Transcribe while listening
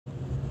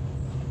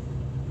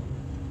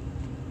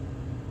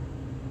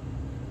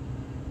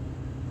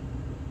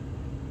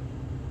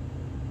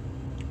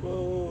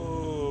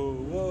Whoa,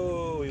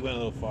 whoa, he went a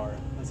little far.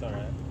 That's all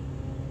right.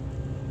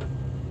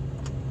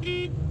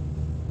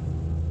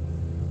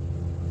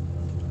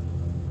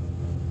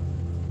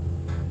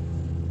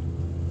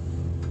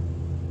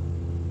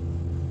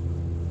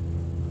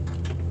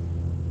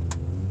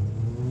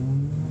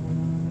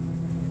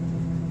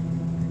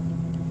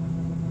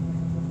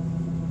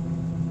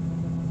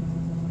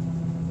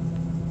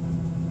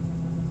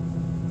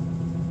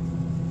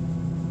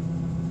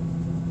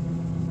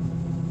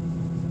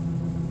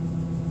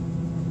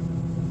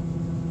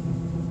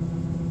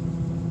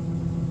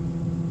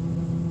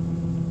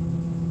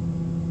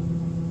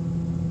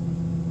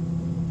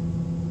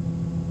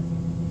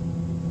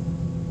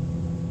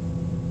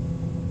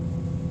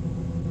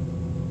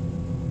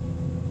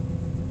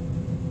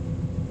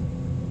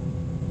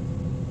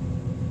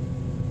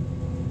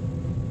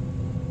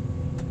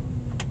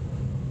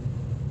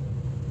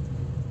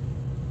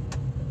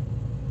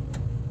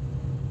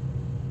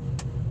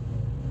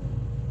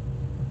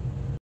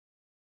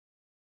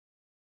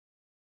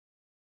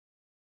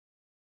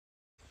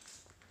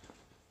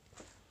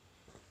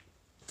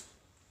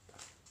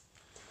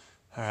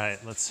 All right,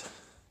 let's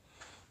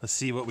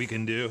see what we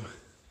can do.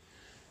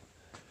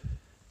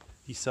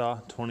 You saw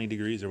 20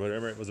 degrees or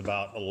whatever. It was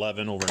about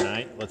 11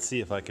 overnight. Let's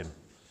see if I can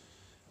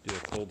do a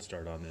cold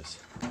start on this.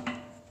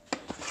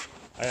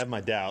 I have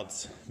my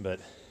doubts,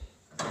 but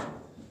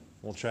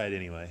we'll try it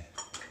anyway.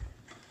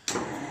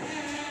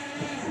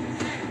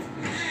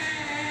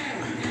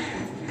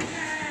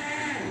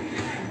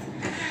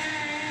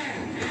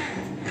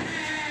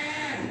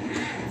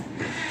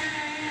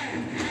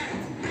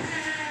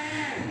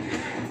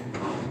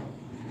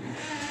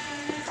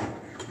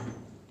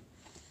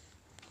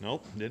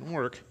 Nope, didn't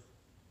work.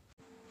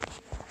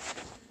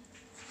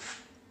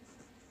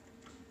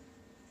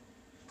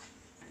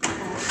 I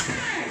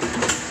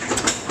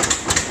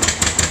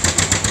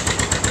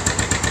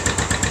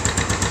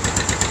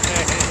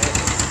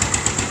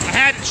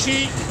had to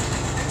cheat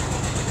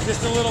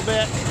just a little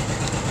bit.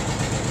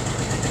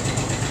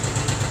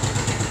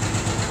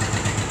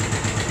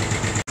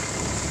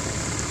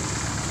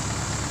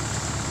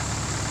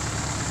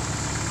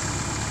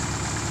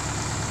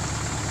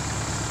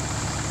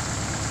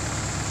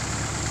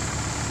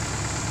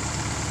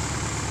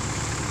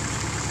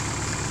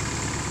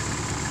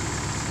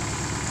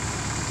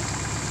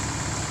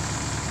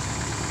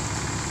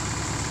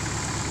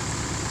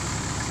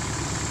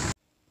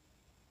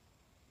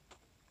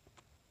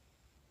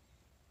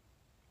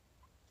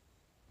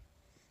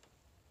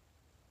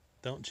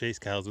 Don't chase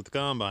cows with the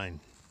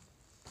combine,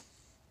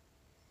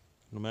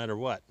 no matter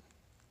what.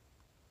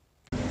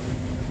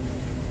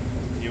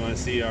 You want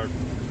to see our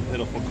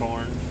pitiful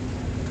corn?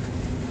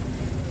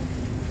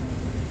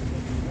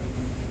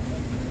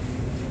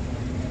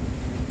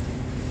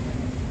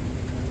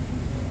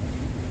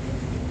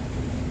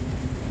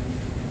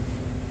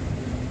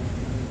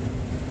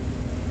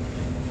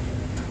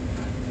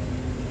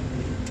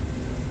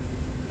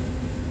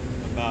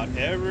 About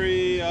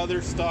every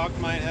other stalk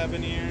might have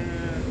an ear.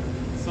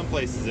 Some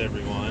places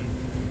every one,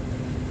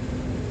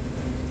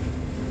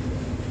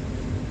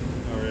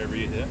 or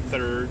every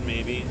third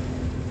maybe,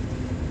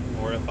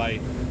 or if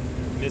I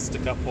missed a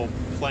couple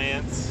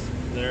plants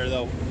there,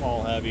 they'll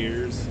all have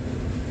ears.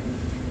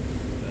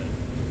 But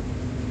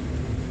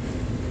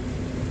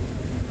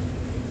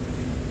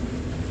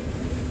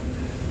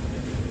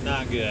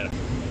not good.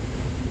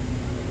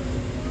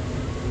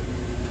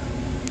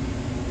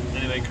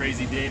 Anyway,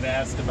 Crazy Dave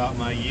asked about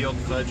my yield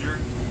fudger.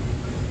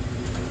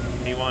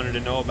 He wanted to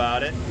know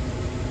about it,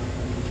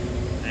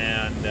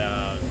 and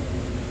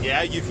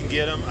yeah, you can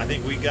get them. I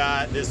think we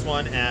got this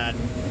one at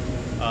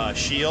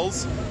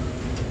Shields.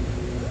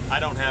 I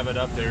don't have it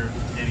up there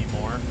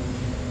anymore,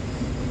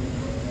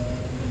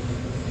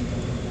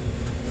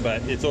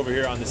 but it's over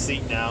here on the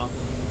seat now.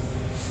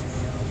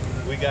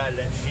 We got it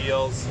at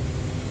Shields.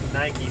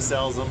 Nike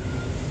sells them.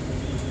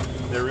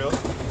 They're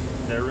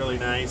really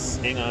nice.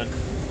 Hang on.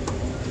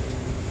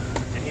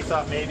 And he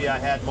thought maybe I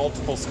had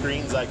multiple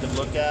screens I could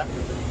look at.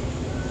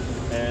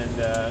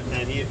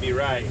 And he'd be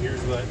right.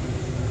 Here's what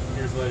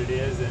it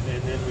is, and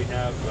then we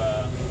have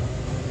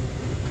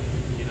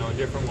you know, a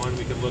different one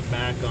we can look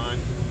back on.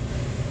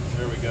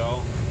 There we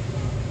go.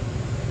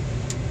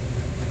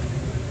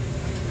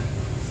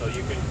 So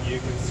you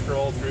can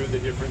scroll through the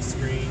different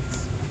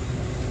screens,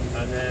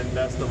 and then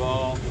best of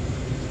all,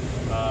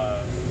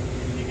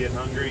 if you get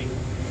hungry,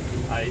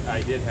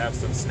 I did have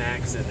some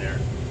snacks in there.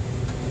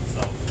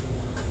 So.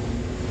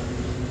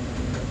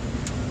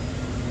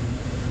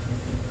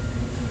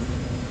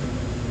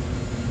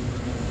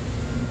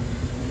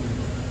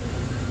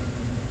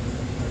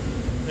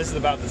 This is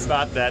about the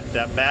spot that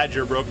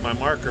badger broke my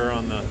marker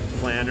on the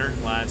planter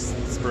last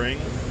spring.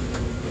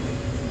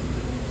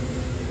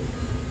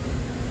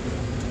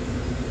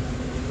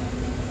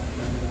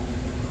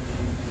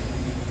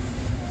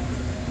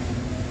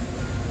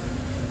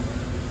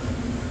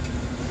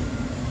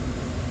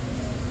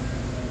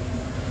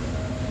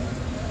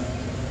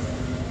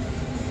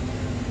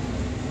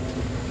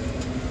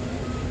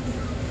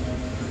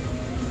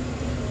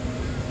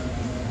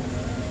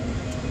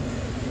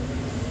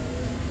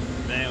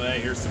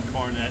 anyway, here's some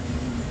corn that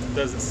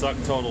doesn't suck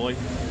totally.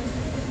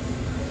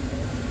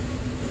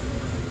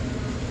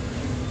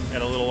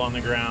 Got a little on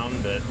the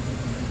ground, but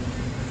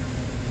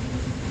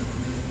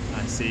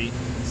I see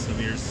some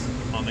ears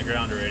on the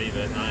ground already,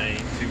 but I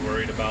ain't too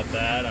worried about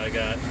that. I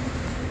got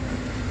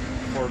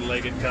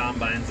 4-legged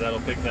combines that'll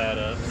pick that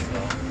up. So,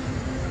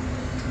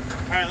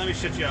 all right, let me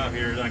shut you out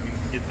here so I can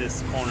get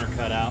this corner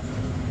cut out.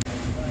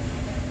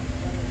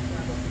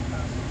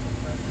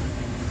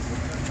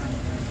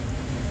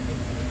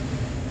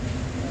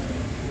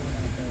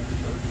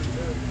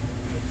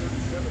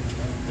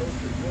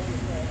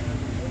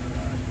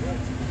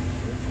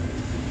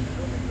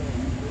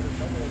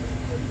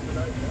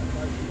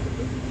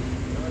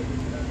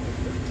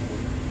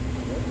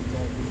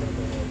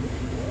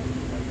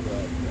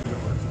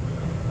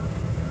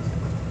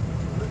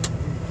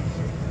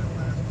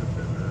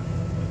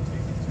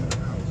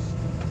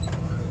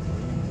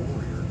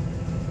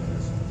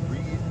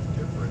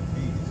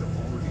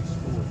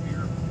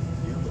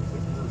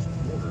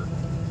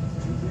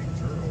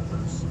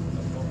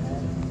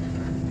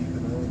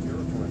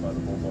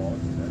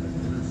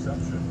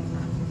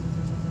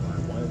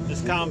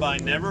 This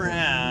combine never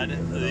had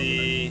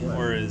the,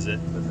 where is it?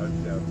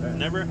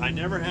 I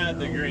never had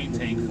the grain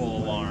tank full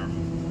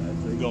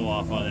alarm go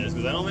off on this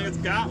because I don't think it's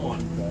got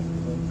one.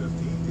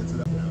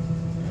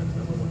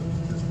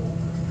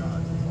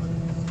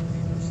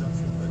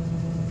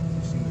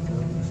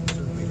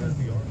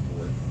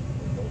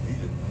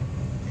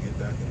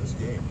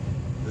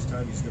 This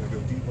time he's going to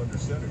go deep under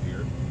center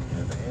here,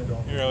 and the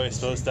handoff. You're always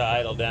supposed to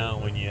idle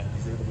down when you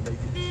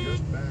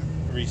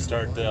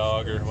restart the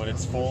auger when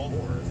it's full.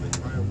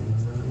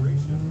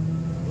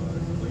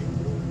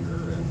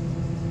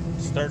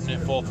 Starting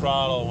at full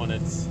throttle when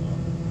it's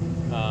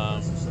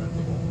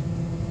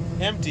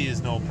empty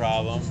is no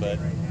problem, but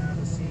right now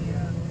to see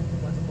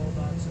what the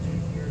Bulldogs do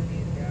here,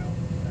 being down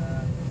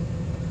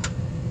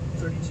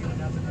 32-0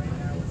 right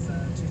now with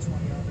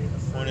 2:20 already in the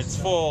first. when it's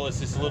full, it's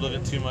just a little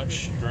bit too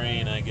much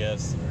drain, I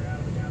guess. They're out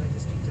of it now. They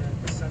just need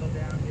to settle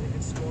down, get a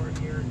good score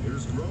here.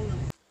 Here's Ronan.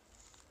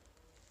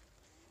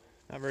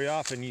 Not very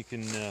often you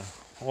can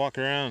walk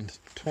around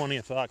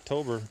 20th of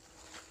October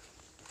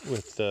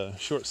with a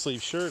short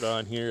sleeve shirt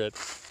on here at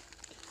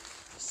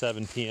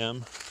 7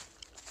 p.m.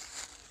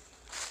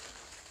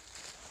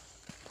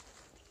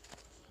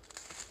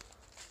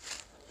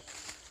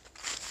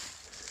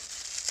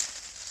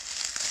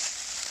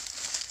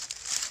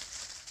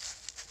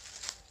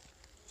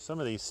 Some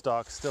of these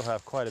stalks still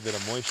have quite a bit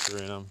of moisture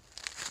in them.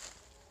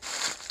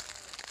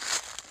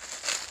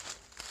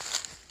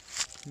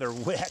 They're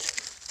wet.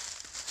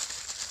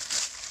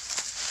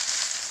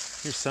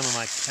 Here's some of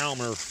my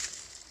Calmer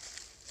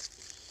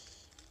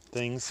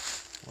things,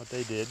 what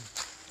they did.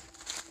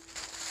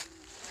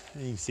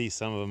 And you can see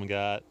some of them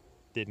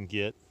didn't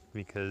get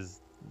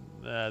because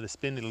the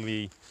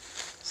spindly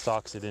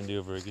stalks it didn't do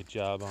a very good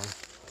job on.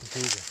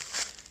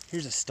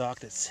 Here's a stalk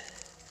that's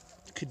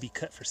could be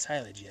cut for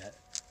silage yet.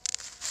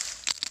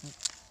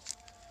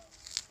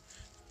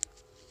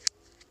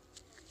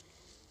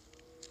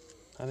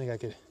 I think I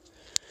could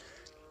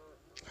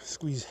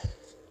squeeze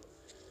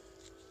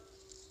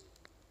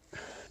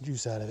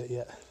juice out of it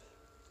yet.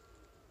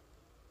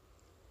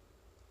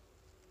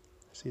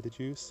 See the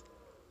juice?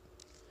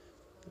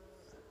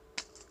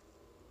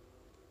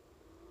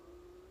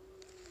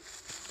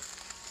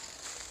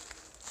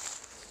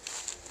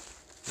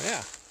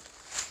 Yeah.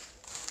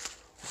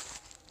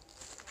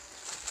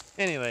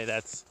 Anyway,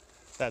 that's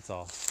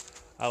all.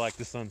 I like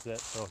the sunset,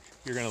 so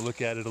you're gonna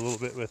look at it a little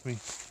bit with me.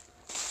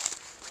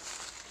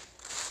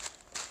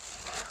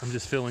 I'm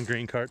just filling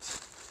grain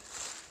carts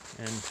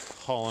and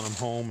hauling them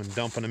home and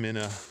dumping them in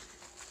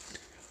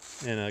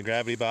a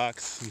gravity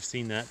box. You've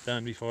seen that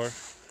done before.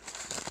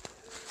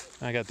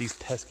 I got these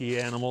pesky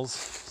animals,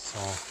 so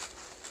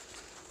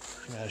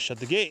I gotta shut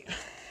the gate.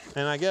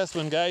 And I guess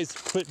when guys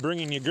quit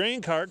bringing you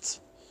grain carts,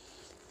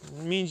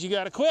 it means you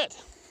gotta quit.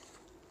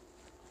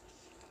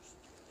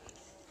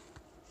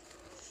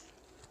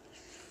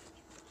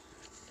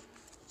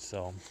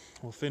 So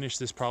we'll finish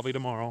this probably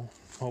tomorrow,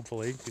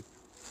 hopefully. Get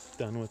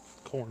done with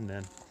corn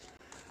then.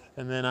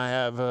 And then I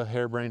have a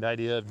harebrained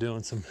idea of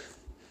doing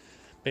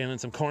baling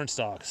some corn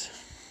stalks.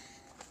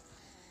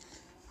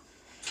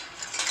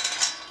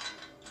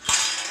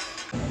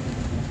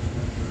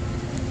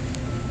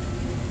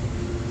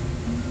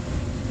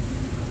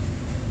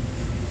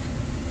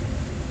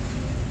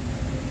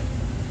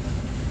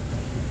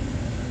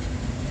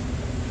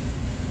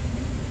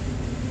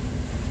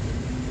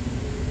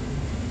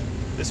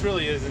 This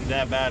really isn't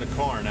that bad of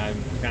corn.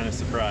 I'm kind of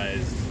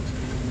surprised.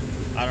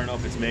 I don't know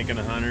if it's making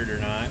 100 or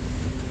not.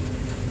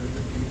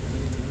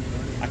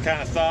 I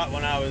kind of thought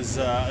when I was,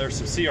 there's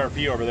some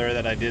CRP over there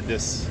that I did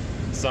this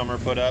summer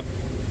put up.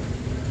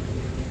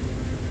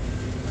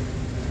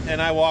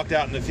 And I walked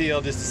out in the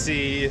field just to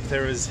see if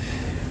there was,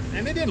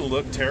 and it didn't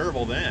look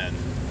terrible then.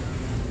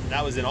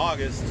 That was in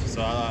August,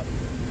 so I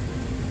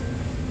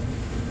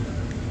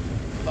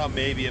thought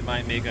maybe it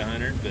might make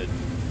 100, but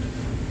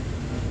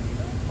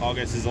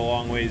August is a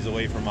long ways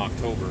away from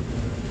October.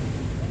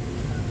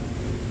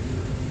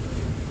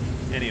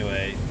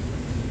 Anyway.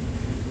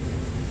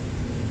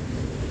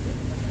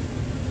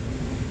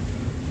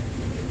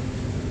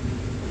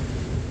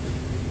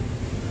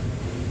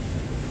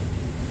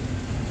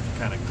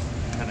 Kind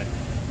of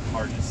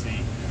hard to see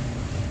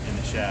in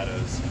the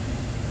shadows.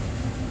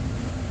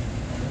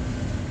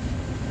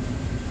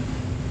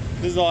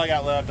 This is all I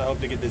got left. I hope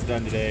to get this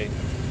done today.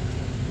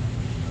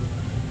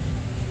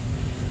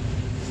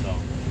 So, all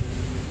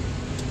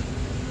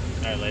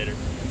right, later.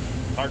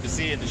 Hard to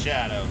see in the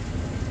shadow.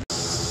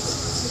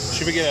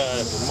 Should we get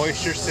a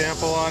moisture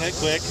sample on it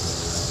quick?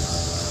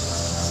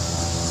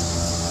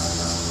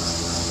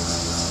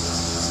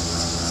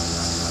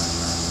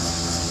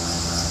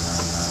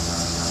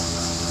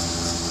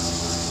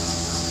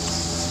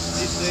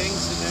 These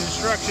things in the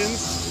instructions,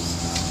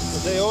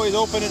 but they always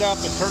open it up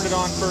and turn it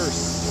on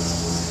first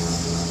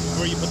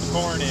before you put the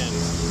corn in.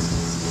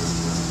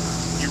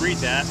 You read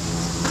that.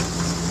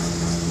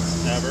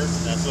 Never.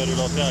 That's what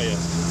it'll tell you.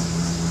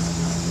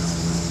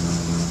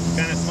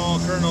 Kind of small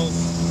kernels,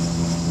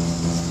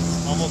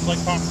 almost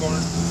like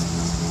popcorn.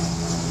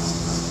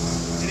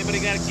 Anybody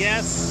got a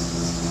guess?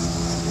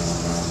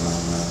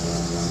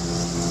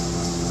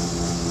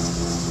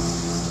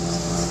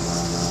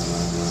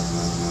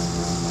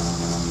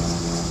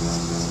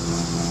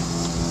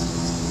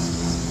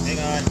 Hang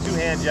on,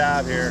 two-hand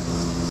job here.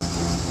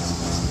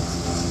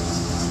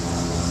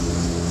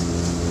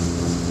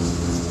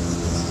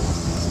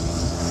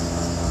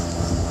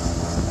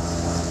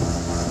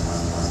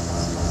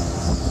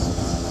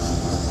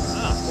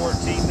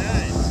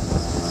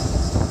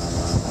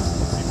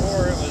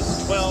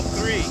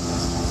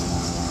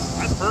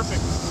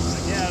 Perfect,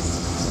 I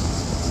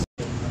guess.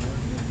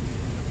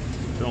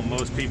 Don't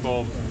most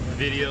people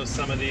video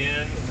some of the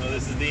end? Oh,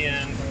 this is the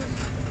end.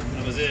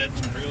 That was it.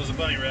 Here goes a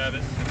bunny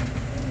rabbit.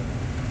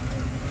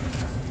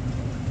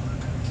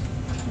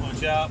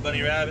 Watch out,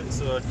 bunny rabbit,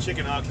 so a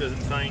chicken hawk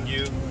doesn't find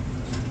you.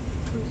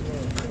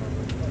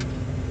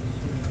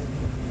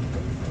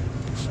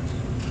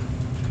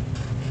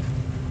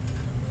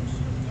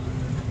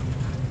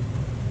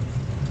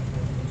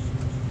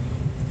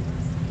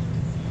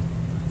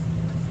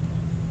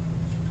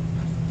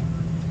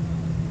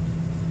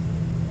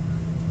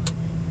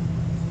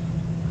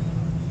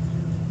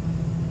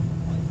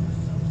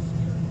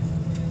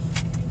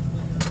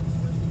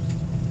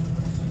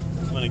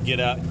 I'm gonna get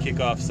out and kick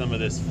off some of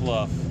this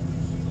fluff,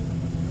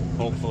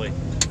 hopefully.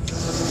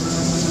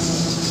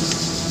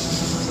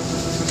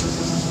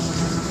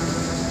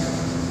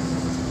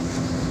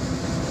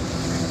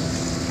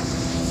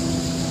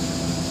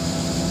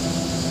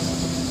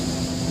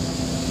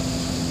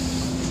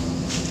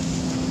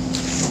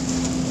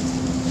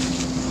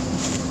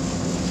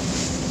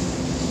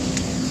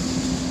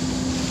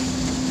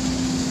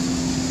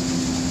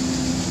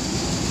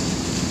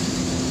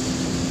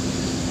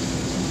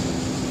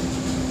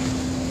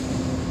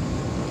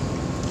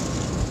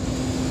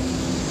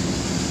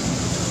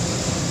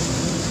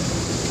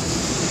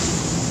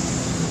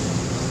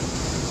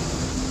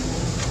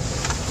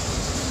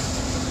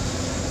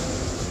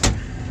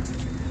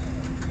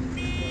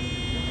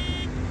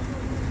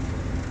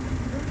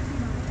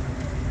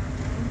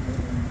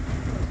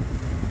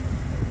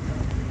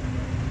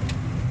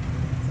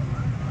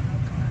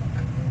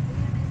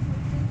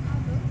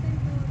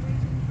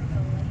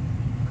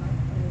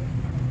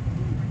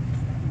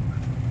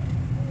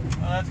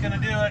 That's gonna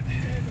do it.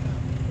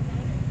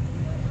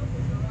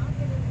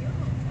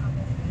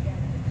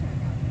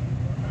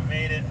 I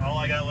made it. All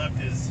I got left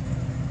is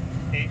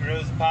 8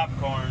 rows of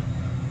popcorn.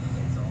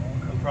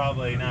 We'll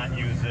probably not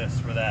use this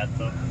for that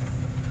though.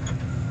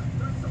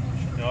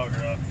 Should dog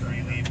her up before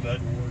you leave,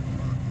 bud.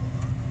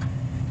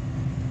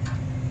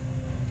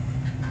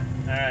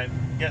 Alright,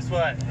 guess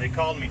what? They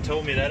called me,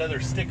 told me that other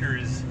sticker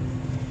is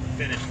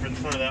finished for the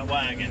front of that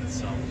wagon,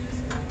 so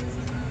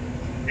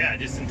yeah,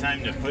 just in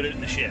time to put it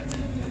in the shed.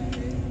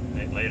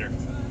 Later.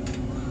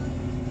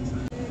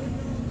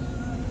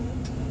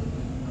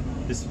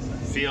 This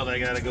field I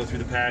gotta go through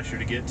the pasture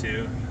to get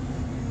to,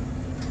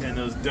 and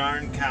those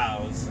darn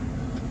cows.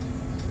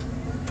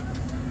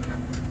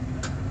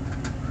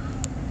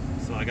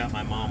 So I got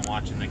my mom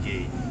watching the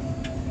gate.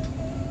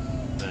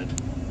 But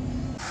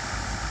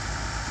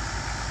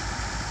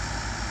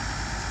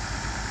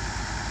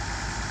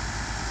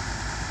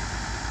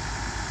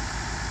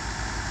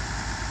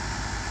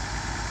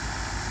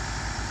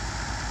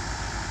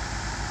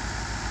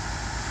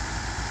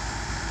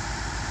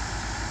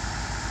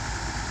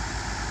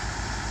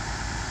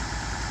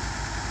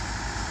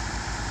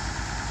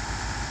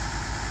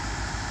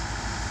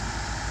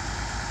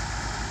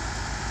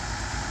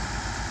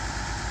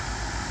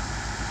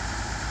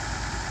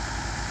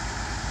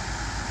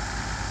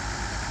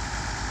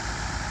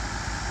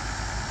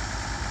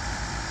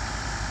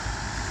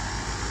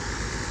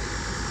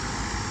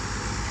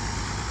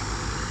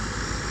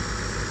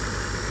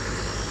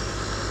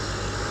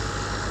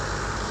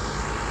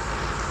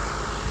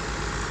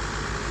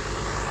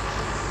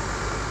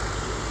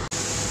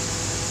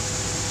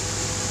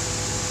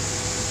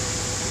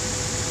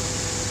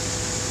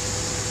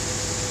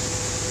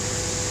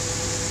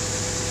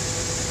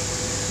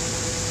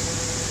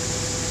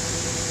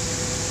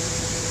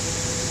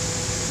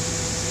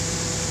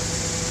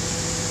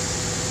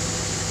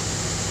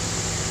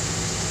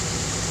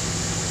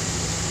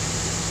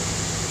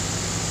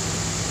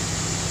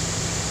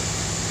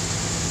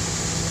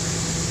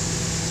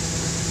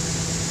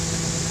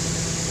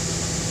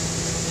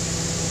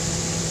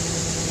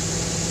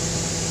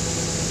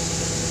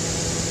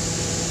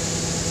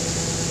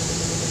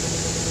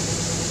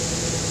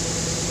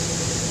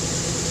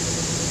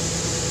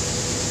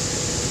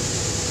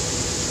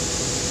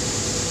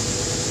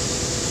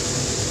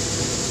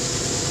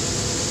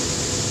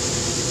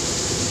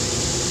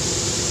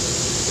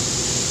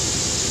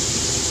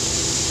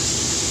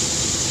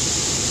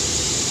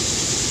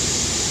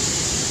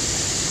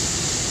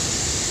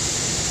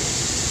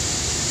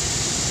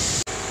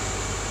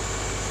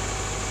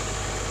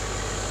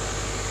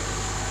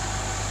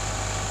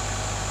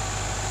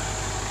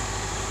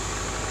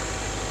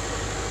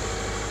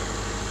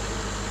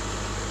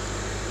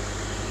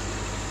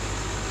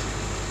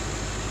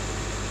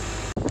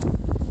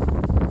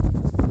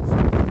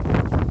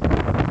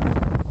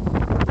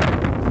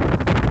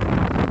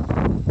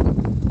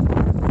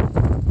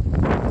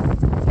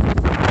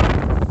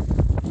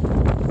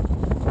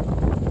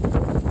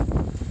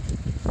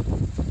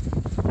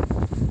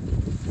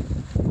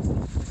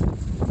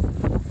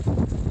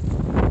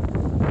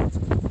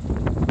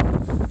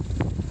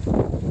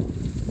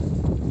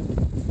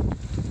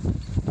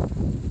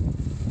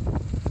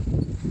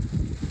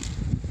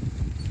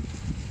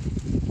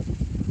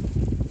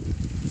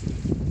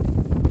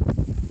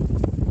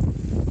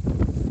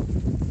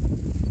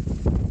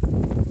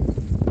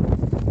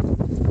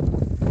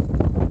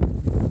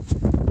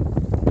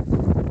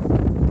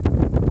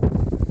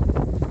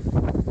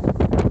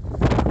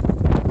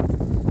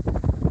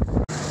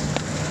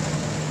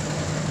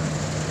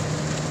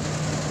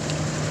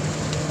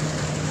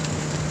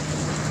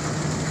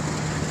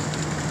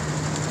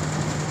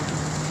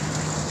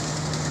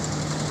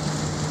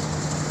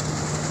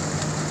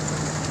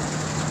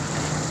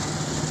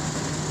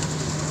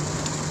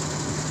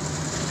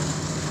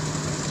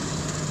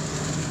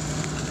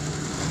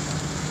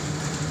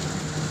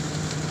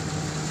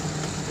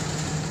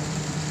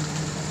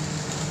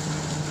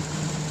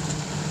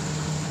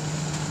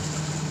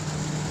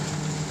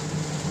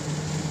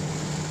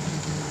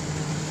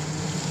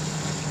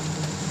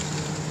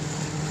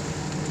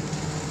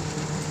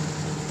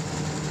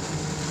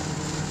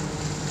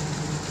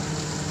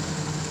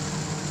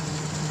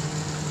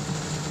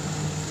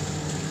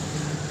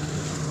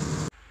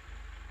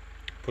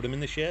put them in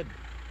the shed.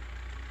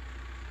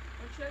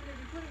 What shed did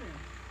you put them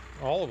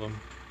in? All of them.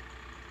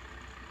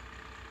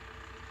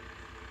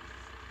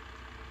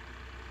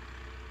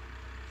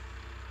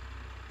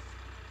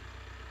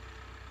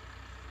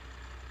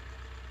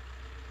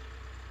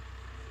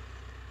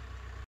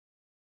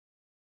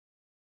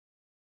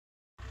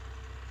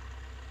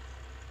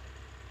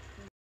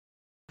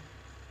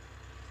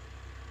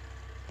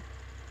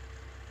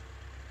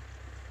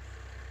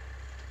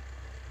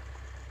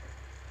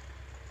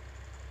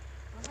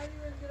 Well, how do you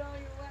gonna get all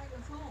your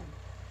wagons home?